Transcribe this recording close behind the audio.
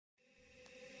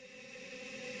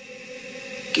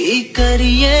की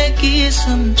करिए की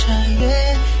समझाइए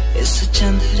इस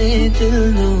चंदरे दिल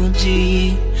नू जी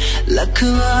लख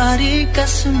वारी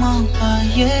कसमां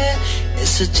पाइए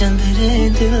इस चंदरे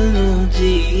दिल नू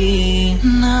जी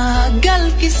ना गल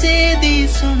किसे दी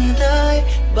सुनदा है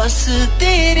बस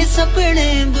तेरे सपने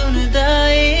बुनदा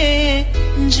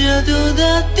है जदों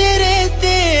दा तेरे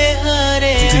ते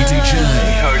हारे DJ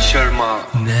Sharma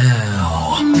now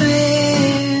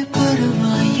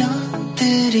बेपरवाहियां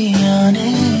तेरियां ने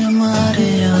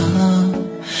मारिया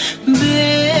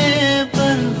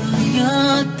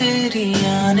बेपरवाहियां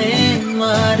तेरियां ने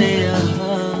मारिया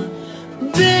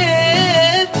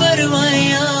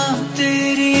बेपरवाहियां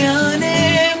तेरियां ने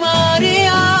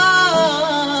मारिया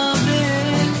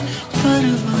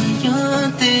बेपरवाहियां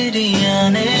तेरियां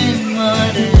ने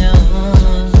मारिया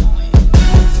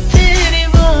तेरी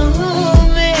बाहों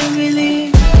में मिली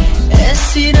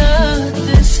ऐसी रात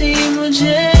सी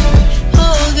मुझे हो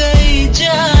गई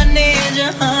जाने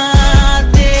जहां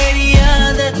तेरी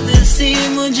आदत सी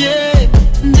मुझे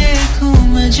देखूं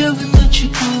मैं जब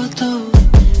तुझको तो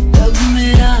तब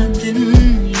मेरा दिन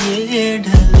ये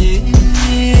ढले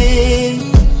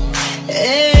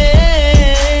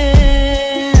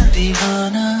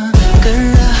दीवाना कर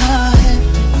रहा है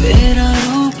तेरा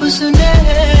रूप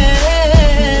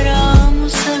सुनहरा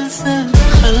मुसलसल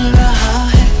खल रहा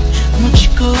है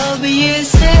मुझको अब ये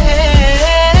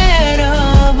सहरा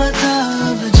बता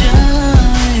अब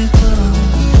जाए तो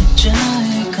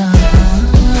जाए कहाँ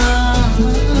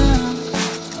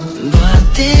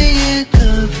बातें ये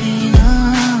कभी ना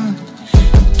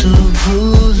तू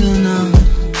भूलना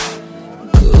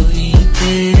कोई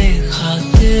तेरे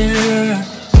खातिर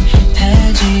है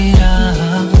जी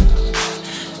रहा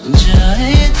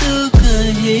जाए तो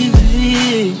कहीं भी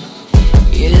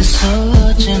ये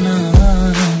सोचना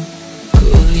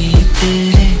कोई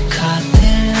तेरे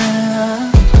खातिर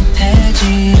है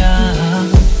जी रहा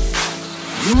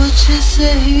मुझसे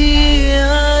ही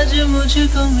आज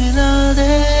मुझको मिला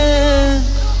दे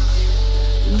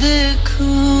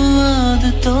देखूं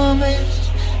आदतों में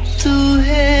तू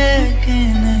है कि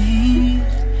नहीं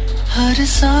हर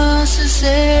सांस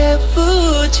से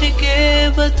पूछ के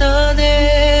बता दे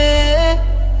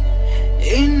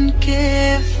इनके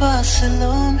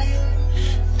फासलों में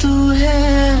तू है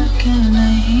कि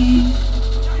नहीं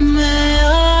मैं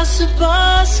आस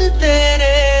पास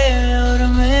तेरे और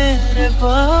मेरे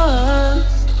पास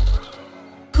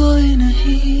कोई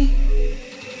नहीं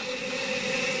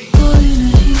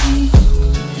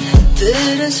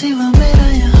तेरे सिवा मेरा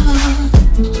यहाँ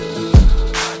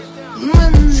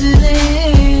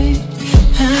मंजिलें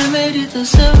है मेरी तो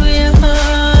सब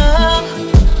यहाँ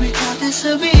मिटा दे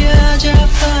सभी आजा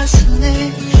फासले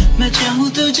मैं चाहूँ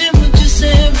तुझे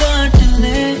मुझसे बांट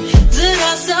ले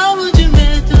जरा सा मुझ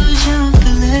में तू झांक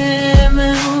ले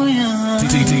मैं हूँ यहाँ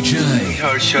DJ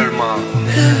Sharma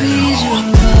कभी जो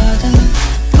बादल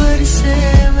बरसे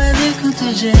मैं देखूं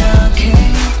तुझे आंखें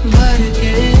भर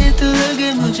के तू लगे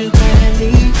मुझे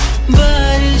पहली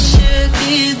बारिश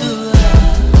की दुआ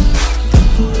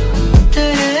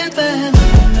तेरे पहलू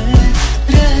में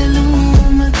रह लूं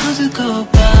मैं खुद को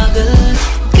पागल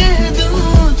कह दूं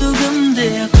तू गम दे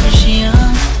खुशियां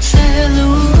सह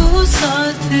लूं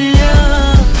साथिया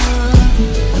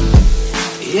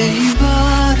यही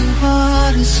बार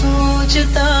बार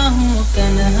सोचता हूँ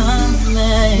तन्हा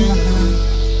मैं यहाँ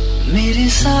मेरे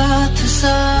साथ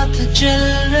साथ चल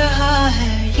रहा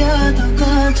है यादों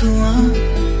का धुआं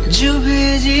जो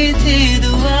भेजी थी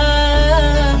दुआ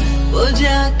वो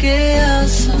जाके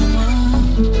आसमां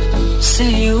से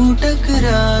यूं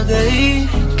टकरा गई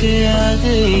कि आ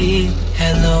गई है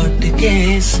लौट के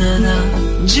सदा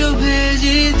जो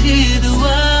भेजी थी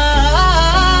दुआ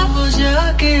वो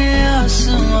जाके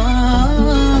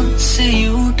आसमां से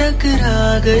यूं टकरा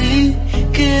गई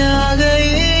कि आ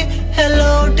गई है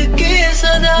लौट के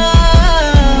सदा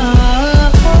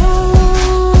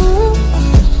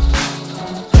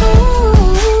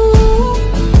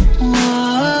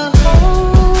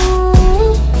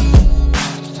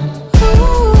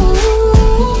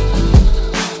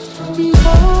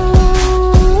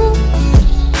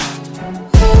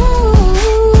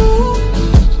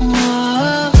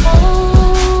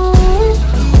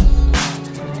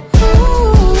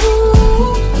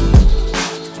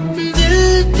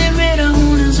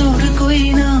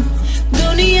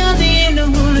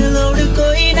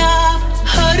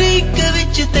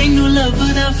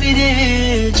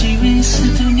जिवें इस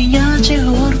दुनिया च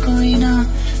होर कोई ना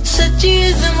सच्ची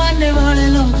जमाने वाले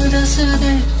लोग दस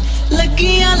दे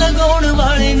लगियां लगाउण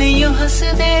वाले नहीं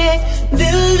हसदे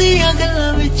दिल दियां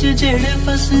गल्लां विच जेड़े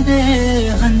फसदे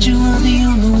हंजुआं दी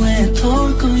ओनू ऐ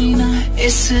थोड़ कोई ना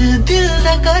इस दिल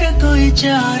दा कर कोई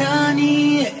चारा नी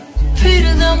फिर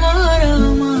दा मारा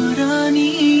मारा नी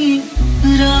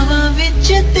रावा विच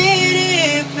तेरे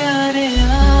प्यारे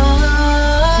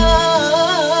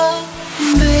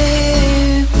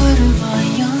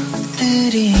बेपरवाहियां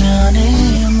तेरियां ने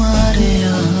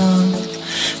मारिया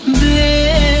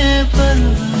बेपरवाहियां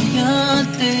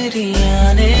तेरियां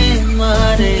ने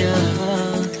मारिया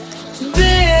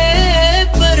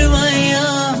बेपरवाहियां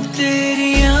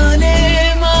तेरियां ने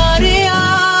मारिया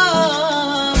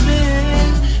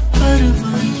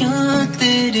बेपरवाहियां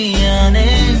तेरियां ने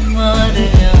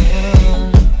मारिया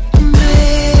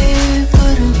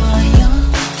बेपरवाहियां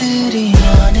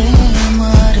तेरियां ने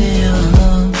मारिया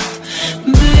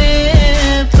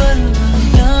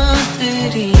बेपरवाहियां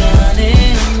तेरियां ने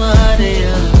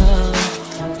मारिया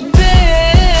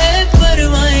बेपरवाहियां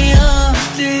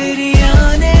तेरियां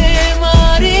ने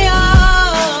मारिया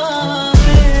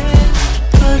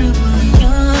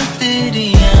बेपरवाहियां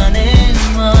तेरियां ने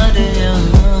मारिया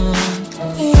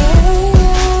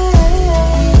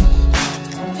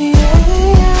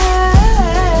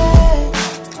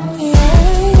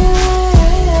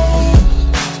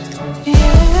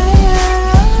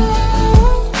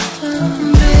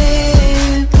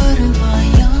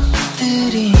बेपरवाहियां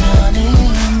तेरियां ने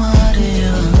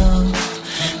मारिया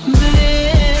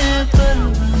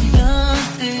बेपरवाहियां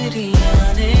तेरियां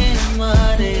ने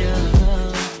मारिया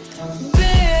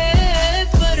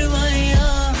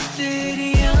बेपरवाहियां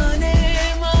तेरियां ने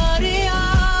मारिया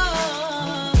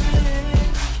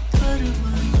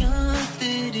बेपरवाहियां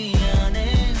तेरियां ने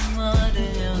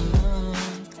Maria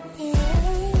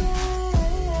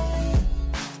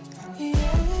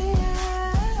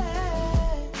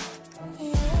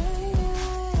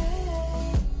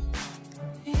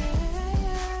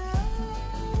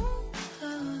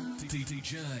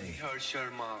DJ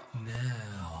Sharma.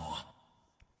 Now.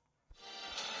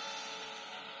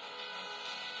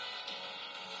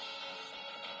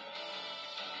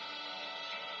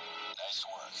 Nice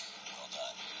one.